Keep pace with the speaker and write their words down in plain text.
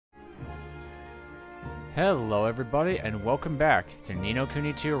Hello everybody, and welcome back to Ni no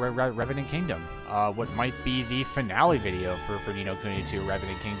Kuni 2 Revenant Kingdom. What might be the finale video for Ni no Kuni 2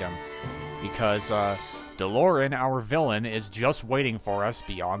 Revenant Kingdom. Because, Doloran, our villain, is just waiting for us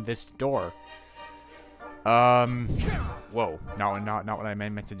beyond this door. Whoa, not what I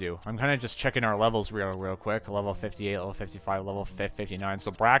meant to do. I'm kind of just checking our levels real quick. Level 58, level 55, level 59.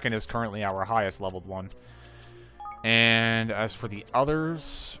 So Bracken is currently our highest leveled one. And as for the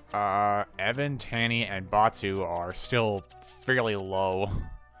others, Evan, Tanny, and Batu are still fairly low.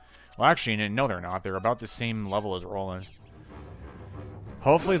 Well, actually, no, they're not. They're about the same level as Roland.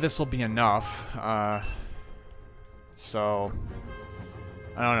 Hopefully this will be enough. So,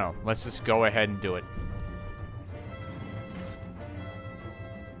 I don't know. Let's just go ahead and do it.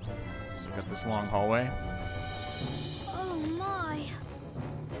 So we got this long hallway. Oh my.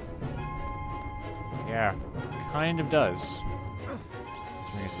 Yeah. Kind of does. So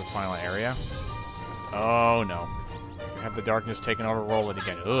it's the final area. Oh no. We have the darkness taking over Roland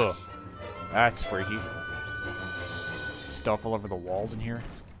again. Ugh. That's freaky. Stuff all over the walls in here.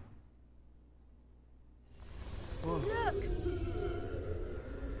 Look!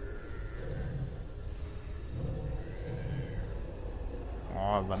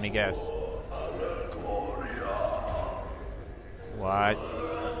 Oh, let me guess. What?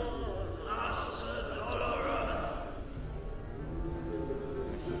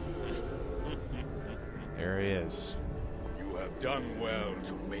 There he is. You have done well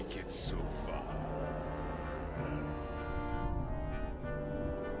to make it so far.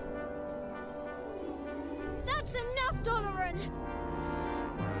 That's enough, Doloran!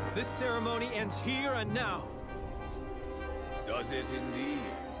 This ceremony ends here and now. Does it indeed?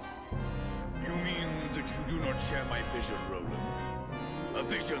 You mean that you do not share my vision, Roland? A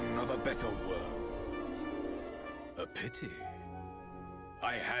vision of a better world? A pity.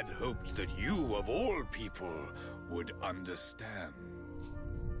 I had hoped that you, of all people, would understand.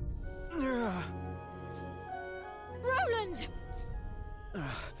 Roland!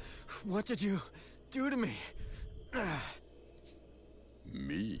 What did you do to me?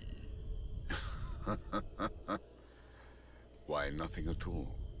 Me? Why, nothing at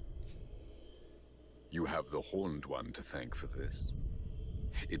all. You have the Horned One to thank for this.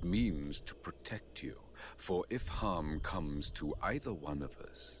 It means to protect you, for if harm comes to either one of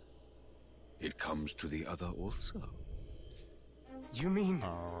us, it comes to the other also. You mean...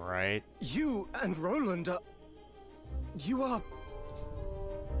 Alright. You and Roland are... You are...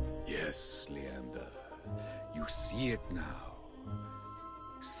 Yes, Leander. You see it now.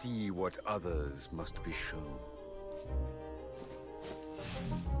 See what others must be shown.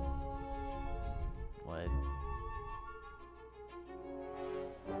 What?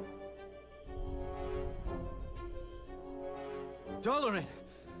 Doloran!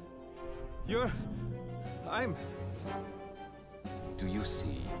 I'm... Do you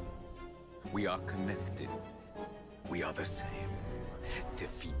see? We are connected. We are the same.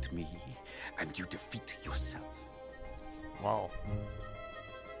 Defeat me, and you defeat yourself. Wow.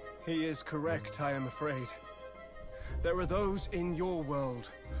 He is correct, I am afraid. There are those in your world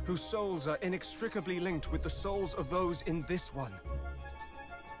whose souls are inextricably linked with the souls of those in this one.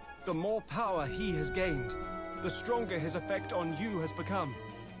 The more power he has gained, the stronger his effect on you has become.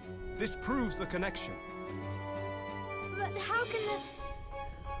 This proves the connection. But how can this...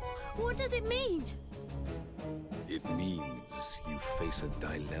 What does it mean? It means you face a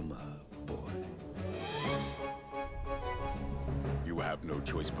dilemma, boy. You have no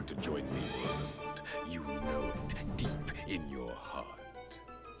choice but to join me, Revenant. You know it deep in your heart.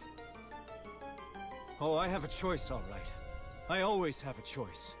 Oh, I have a choice, all right. I always have a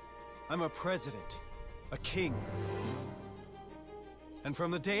choice. I'm a president, a king. And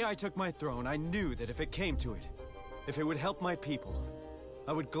from the day I took my throne, I knew that if it came to it, if it would help my people,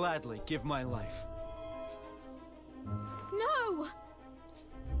 I would gladly give my life. No!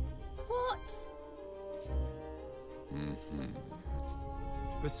 What?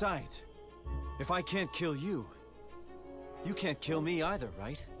 Besides, if I can't kill you, you can't kill me either,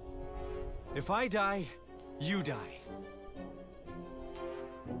 right? If I die, you die.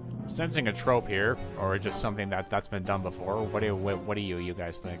 I'm sensing a trope here, or just something that's been done before. What do you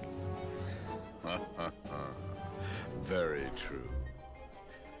guys think? Very true.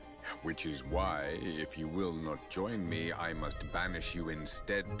 Which is why, if you will not join me, I must banish you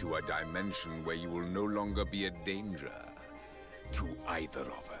instead to a dimension where you will no longer be a danger to either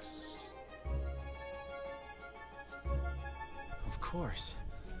of us. Of course.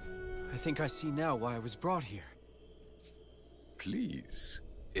 I think I see now why I was brought here. Please,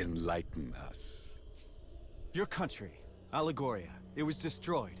 enlighten us. Your country, Allegoria, it was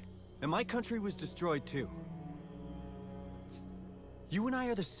destroyed. And my country was destroyed too. You and I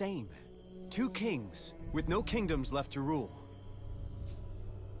are the same. 2 kings, with no kingdoms left to rule.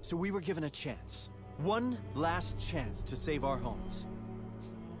 So we were given a chance. One last chance to save our homes.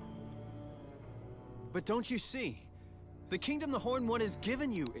 But don't you see? The kingdom the Horned One has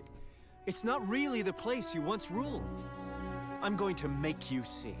given you, it's not really the place you once ruled. I'm going to make you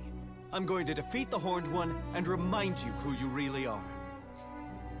see. I'm going to defeat the Horned One and remind you who you really are.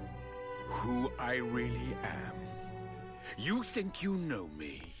 Who I really am. You think you know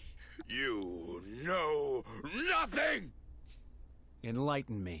me? You know nothing!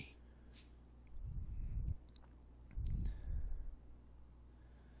 Enlighten me.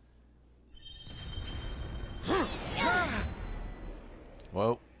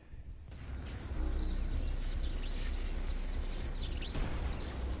 Whoa.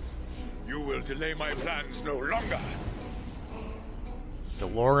 You will delay my plans no longer.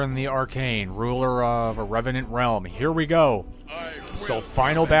 Doloran the Arcane, ruler of a Revenant realm. Here we go. So,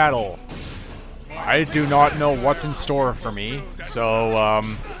 final battle. I do not know what's in store for me, so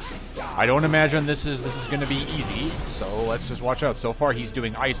I don't imagine this is going to be easy. So let's just watch out. So far, he's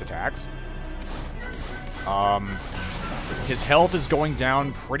doing ice attacks. His health is going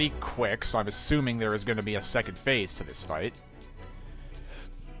down pretty quick, so I'm assuming there is going to be a second phase to this fight.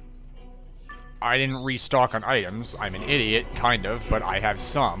 I didn't restock on items. I'm an idiot, kind of, but I have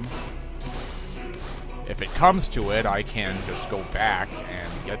some. If it comes to it, I can just go back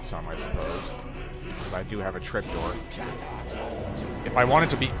and get some, I suppose. Because I do have a tripdoor. If I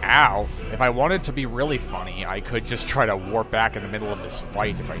wanted to be... Ow! If I wanted to be really funny, I could just try to warp back in the middle of this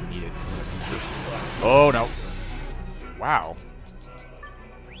fight if I needed. Oh, no. Wow.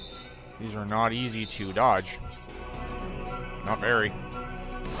 These are not easy to dodge. Not very.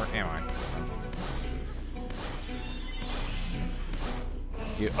 Or am I?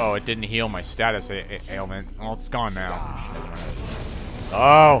 Oh, it didn't heal my status ailment. Well, it's gone now.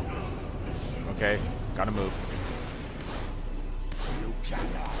 Oh! Okay, gotta move.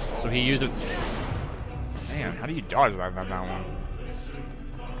 So he uses... Man, how do you dodge that one?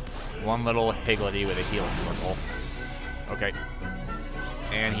 One little higgledy with a healing circle. Okay.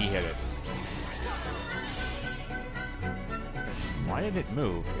 And he hit it. Why did it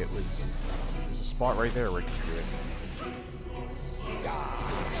move? There's a spot right there where it can do it.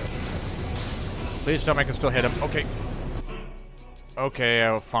 Please tell me I can still hit him. Okay. Okay,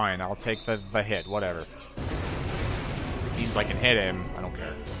 oh, fine. I'll take the hit. Whatever. Means I can hit him. I don't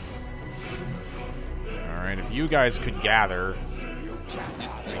care. Alright, if you guys could gather,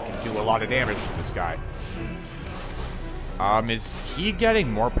 we can do a lot of damage to this guy. Is he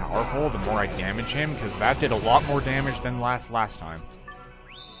getting more powerful the more I damage him? Because that did a lot more damage than last time.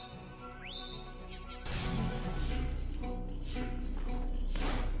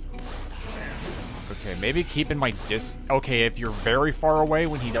 Okay, maybe keeping my Okay, if you're very far away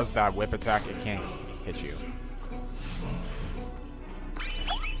when he does that whip attack, it can't hit you.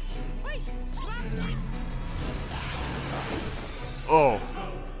 Oh.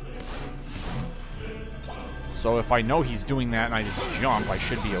 So if I know he's doing that and I just jump, I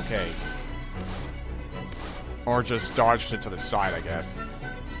should be okay. Or just dodged it to the side, I guess.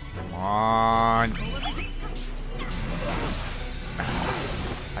 Come on.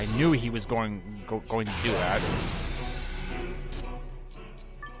 I knew he was going to do that.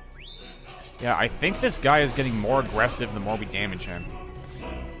 Yeah, I think this guy is getting more aggressive the more we damage him.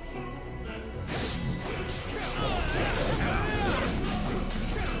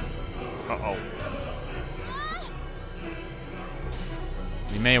 Uh-oh.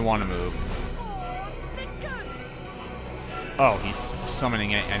 We may want to move. Oh, he's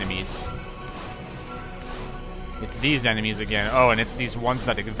summoning enemies. It's these enemies again. Oh, and it's these ones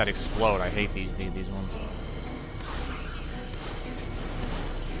that explode. I hate these ones.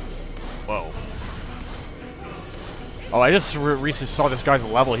 Whoa. Oh, I just recently saw this guy's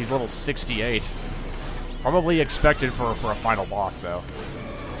level. He's level 68. Probably expected for a final boss, though.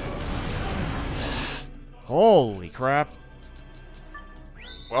 Holy crap.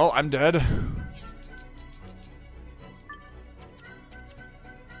 Well, I'm dead.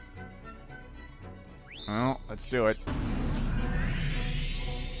 Well, let's do it.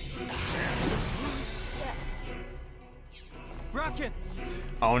 Rocket!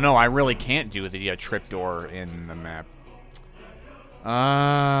 Oh no, I really can't do the tripdoor in the map.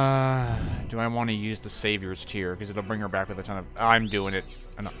 Do I want to use the Savior's Tear? Because it'll bring her back with a ton of... I'm doing it.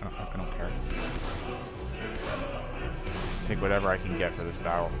 I don't care. Just take whatever I can get for this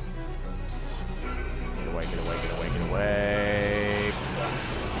battle. Get away, get away, get away, get away.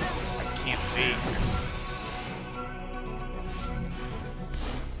 I can't see.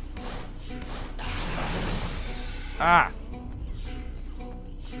 Ah!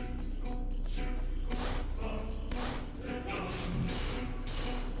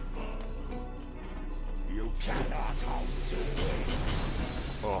 You cannot outdo me.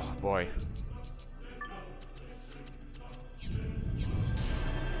 Oh, boy.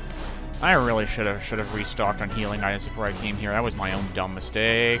 I really should have restocked on healing items before I came here. That was my own dumb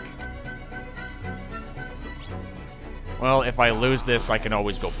mistake. Well, if I lose this, I can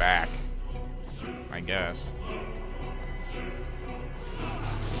always go back. I guess.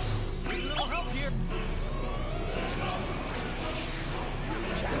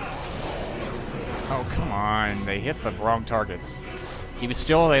 Oh, come on. They hit the wrong targets. He was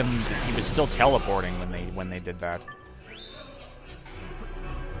still teleporting when they did that.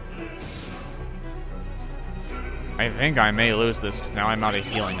 I think I may lose this because now I'm out of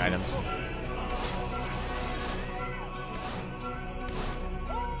healing items.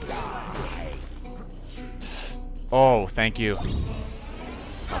 Oh, thank you.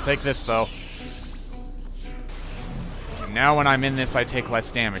 I'll take this though. And now when I'm in this, I take less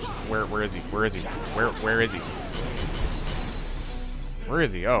damage. Where is he? Where is he? Where is he? Where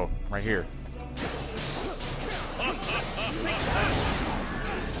is he? Oh, right here.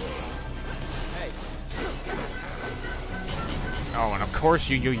 Oh, and of course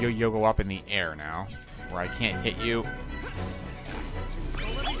you go up in the air now, where I can't hit you.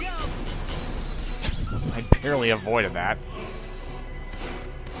 I barely avoided that.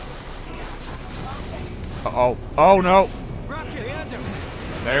 Uh-oh. Oh, no!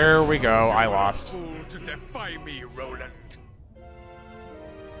 There we go. I lost. Fool to defy me, Roland.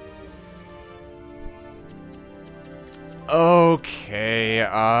 Okay,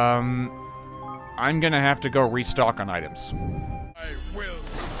 I'm gonna have to go restock on items. I will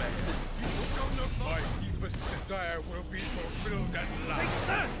revenge. My deepest desire will be fulfilled at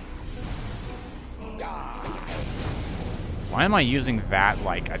last. Why am I using that,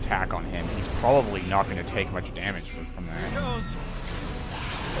 like, attack on him? He's probably not gonna take much damage from that.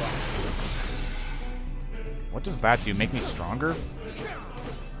 What does that do? Make me stronger?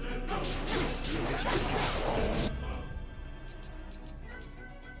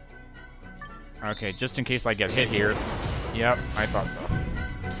 Okay, just in case I get hit here. Yep, I thought so.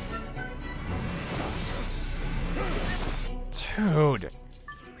 Dude.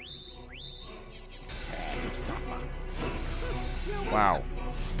 Wow.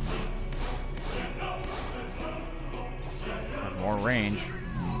 More range.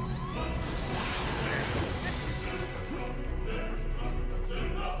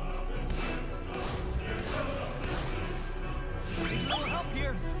 Help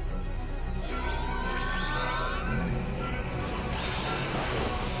here.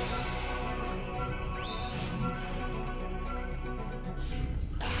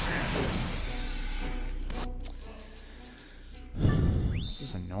 This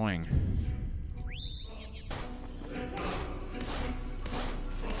is annoying.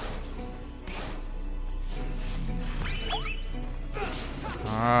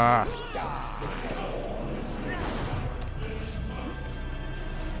 Ah.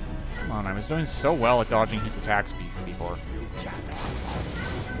 Come on, I was doing so well at dodging his attacks before.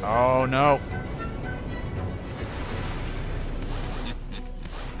 Oh no.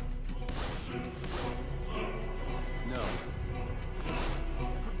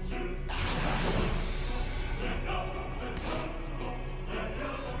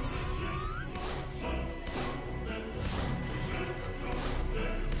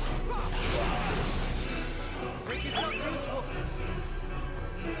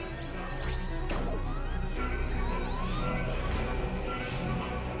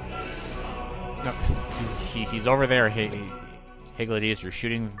 No, he's over there. Higladius, you're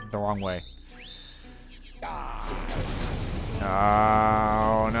shooting the wrong way.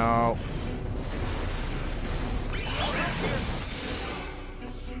 Oh no.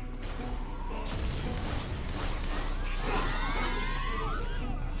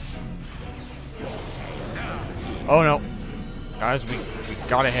 Oh no. Guys, we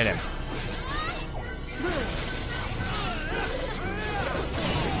gotta hit him.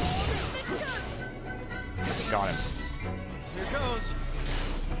 Got him. Here goes.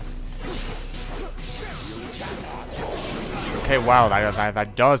 Okay, wow,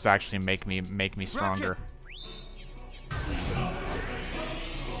 that does actually make me stronger.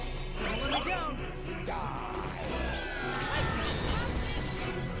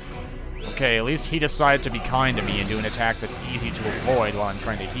 Okay, at least he decided to be kind to me and do an attack that's easy to avoid while I'm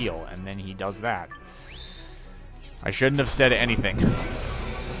trying to heal, and then he does that. I shouldn't have said anything.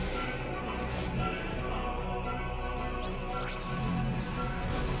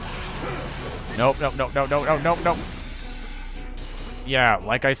 Nope, nope, nope, nope, nope, nope, nope, nope. Yeah,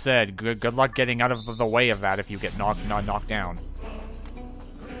 like I said, good luck getting out of the way of that if you get knocked down.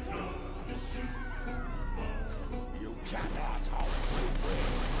 You cannot halt.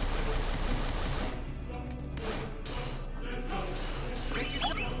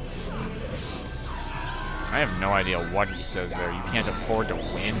 I have no idea what he says there. You can't afford to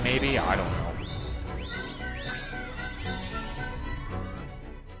win, maybe? I don't know.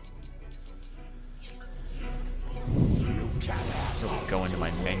 Go into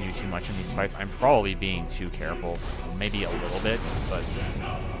my menu too much in these fights. I'm probably being too careful. Maybe a little bit, but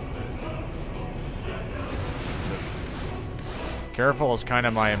just careful is kind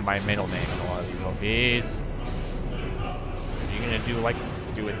of my middle name in a lot of these LPs. Are you gonna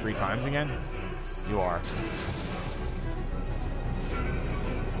do it 3 times again? You are.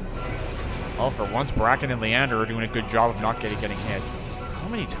 Well, for once, Bracken and Leander are doing a good job of not getting hit. How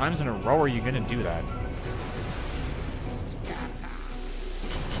many times in a row are you gonna do that?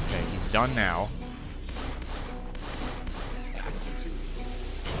 Okay, he's done now.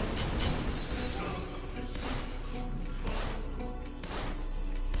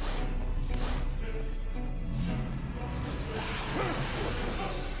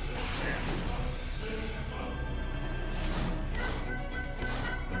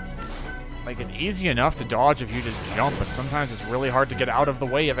 Like, it's easy enough to dodge if you just jump, but sometimes it's really hard to get out of the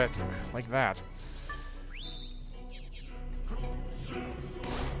way of it. Like that.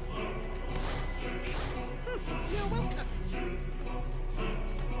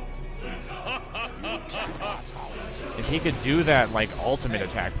 If he could do that, like, ultimate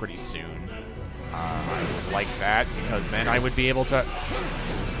attack pretty soon, I would like that, because then I would be able to...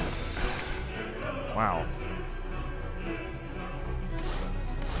 Wow.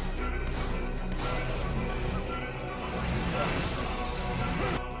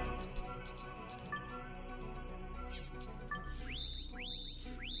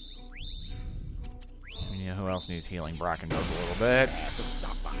 Yeah, who else needs healing? Bracken does a little bit.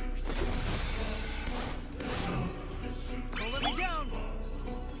 Don't let me down.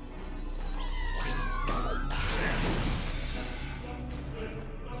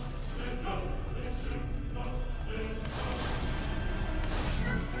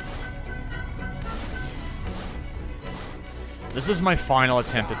 This is my final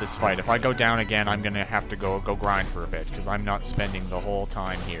attempt at this fight. If I go down again, I'm gonna have to go grind for a bit, because I'm not spending the whole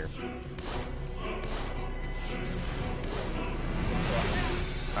time here.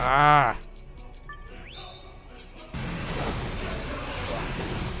 Ah!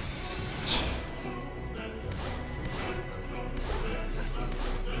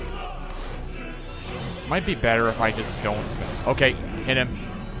 Might be better if I just don't spend. Okay, hit him.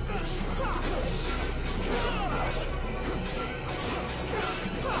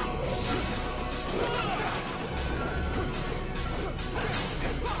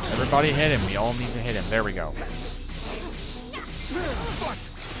 Everybody hit him. We all need to hit him. There we go.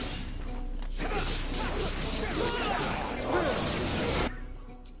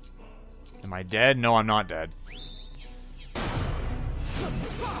 Am I dead? No, I'm not dead.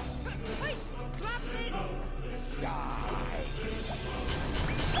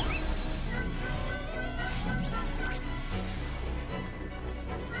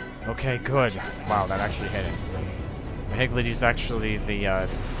 Okay, good. Wow, that actually hit him. The Higglidy's actually, the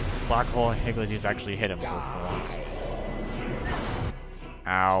black hole Higglidy's actually hit him for once.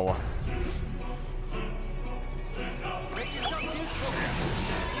 Ow.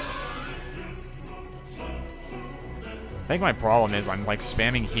 I think my problem is I'm like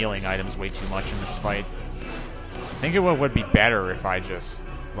spamming healing items way too much in this fight. I think it would be better if I just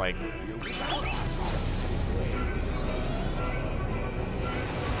like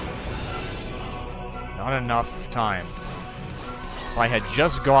not enough time. If I had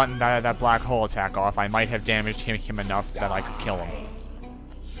just gotten that black hole attack off, I might have damaged him enough that I could kill him.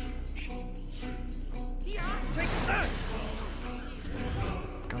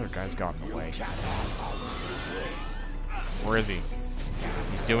 The other guy's got in the way. Where is he? He's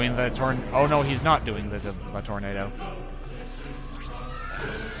doing the tornado. Oh no, he's not doing the tornado.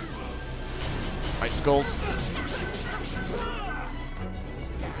 Icicles.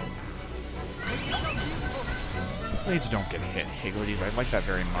 Please don't get hit, Higglidy's. I'd like that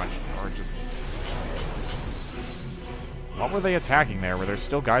very much. Or just... What were they attacking there? Were there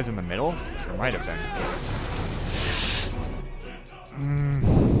still guys in the middle? There might have been.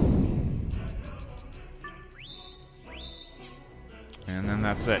 And then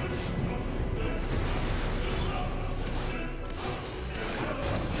that's it.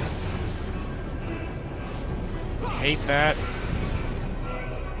 Hate that.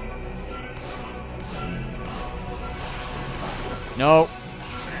 No.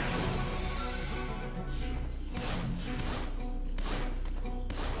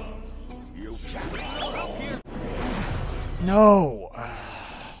 No.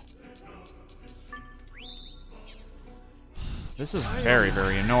 This is very,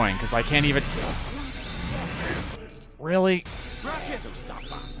 very annoying because I can't even. Really?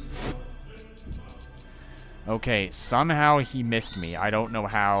 Okay, somehow he missed me. I don't know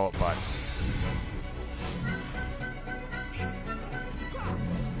how, but.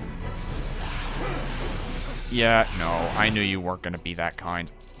 Yeah, no, I knew you weren't gonna be that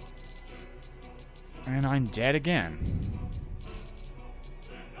kind. And I'm dead again.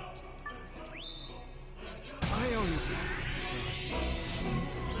 I owe you.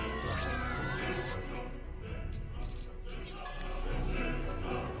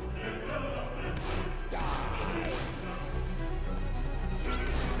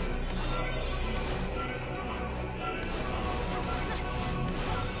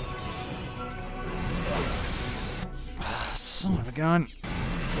 Son of a gun.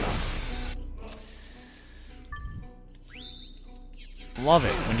 Love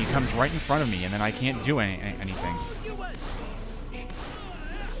it when he comes right in front of me and then I can't do anything.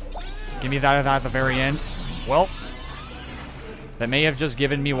 Give me that at the very end. Well, that may have just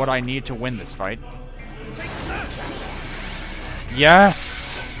given me what I need to win this fight.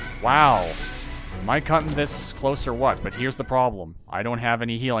 Yes! Wow. Am I cutting this close or what? But here's the problem. I don't have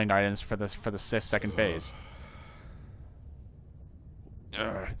any healing items for the second phase.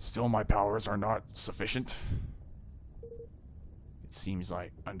 Still my powers are not sufficient. It seems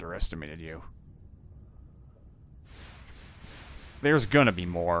I underestimated you. There's gonna be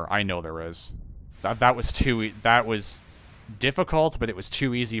more. I know there is. That was difficult, but it was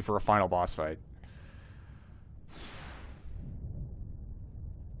too easy for a final boss fight.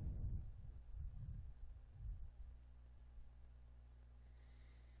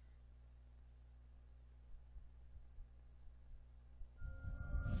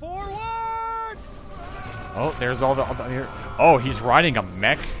 Forward! Oh, there's all the here. Oh, he's riding a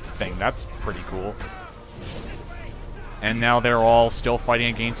mech thing. That's pretty cool. And now they're all still fighting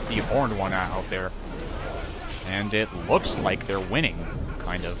against the horned one out there. And it looks like they're winning,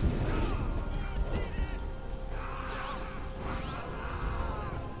 kind of.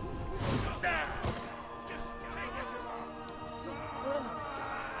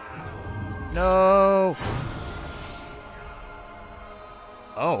 No!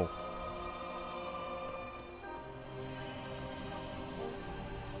 Oh.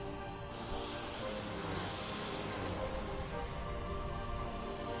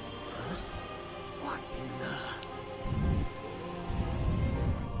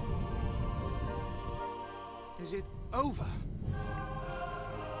 Is it over?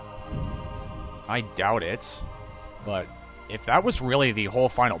 I doubt it. But if that was really the whole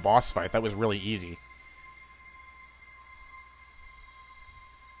final boss fight, that was really easy.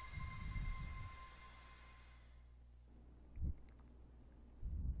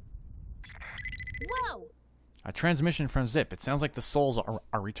 Whoa! A transmission from Zip. It sounds like the souls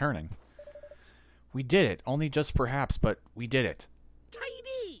are returning. We did it. Only just perhaps, but we did it.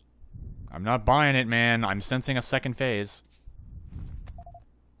 Tidy! I'm not buying it, man. I'm sensing a second phase.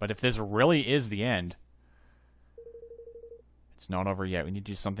 But if this really is the end, it's not over yet. We need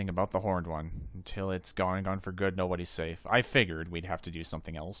to do something about the horned one. Until it's gone for good, nobody's safe. I figured we'd have to do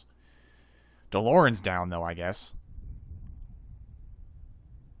something else. Doloran's down, though, I guess.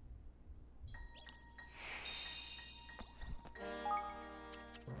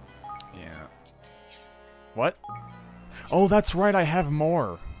 Yeah. What? Oh, that's right, I have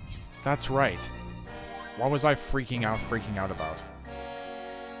more. That's right. What was I freaking out about?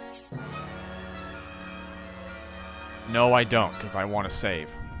 No, I don't, because I want to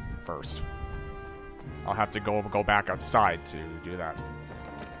save first. I'll have to go back outside to do that.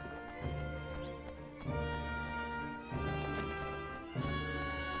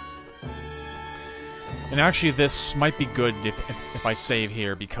 And actually, this might be good if I save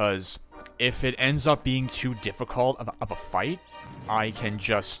here, because if it ends up being too difficult of a fight, I can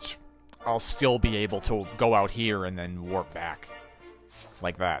just... I'll still be able to go out here and then warp back.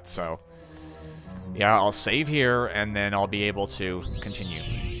 Like that, so... Yeah, I'll save here, and then I'll be able to continue.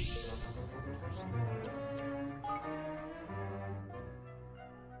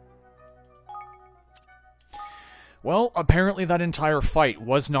 Well, apparently that entire fight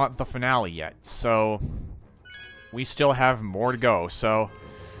was not the finale yet, so... We still have more to go, so...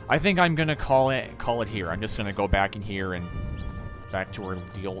 I think I'm gonna call it here. I'm just gonna go back in here and... back to where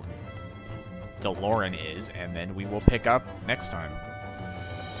the old... Doloran is, and then we will pick up next time.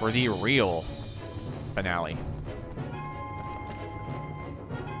 For the real... finale.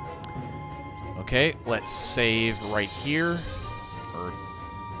 Okay, let's save right here. Or...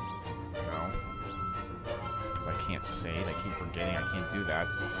 no. Because I can't save. I keep forgetting I can't do that.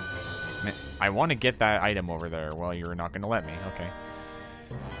 Man, I want to get that item over there. Well, you're not going to let me. Okay.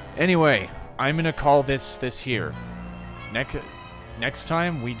 Anyway, I'm going to call this here. Next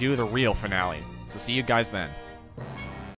time, we do the real finale. So see you guys then.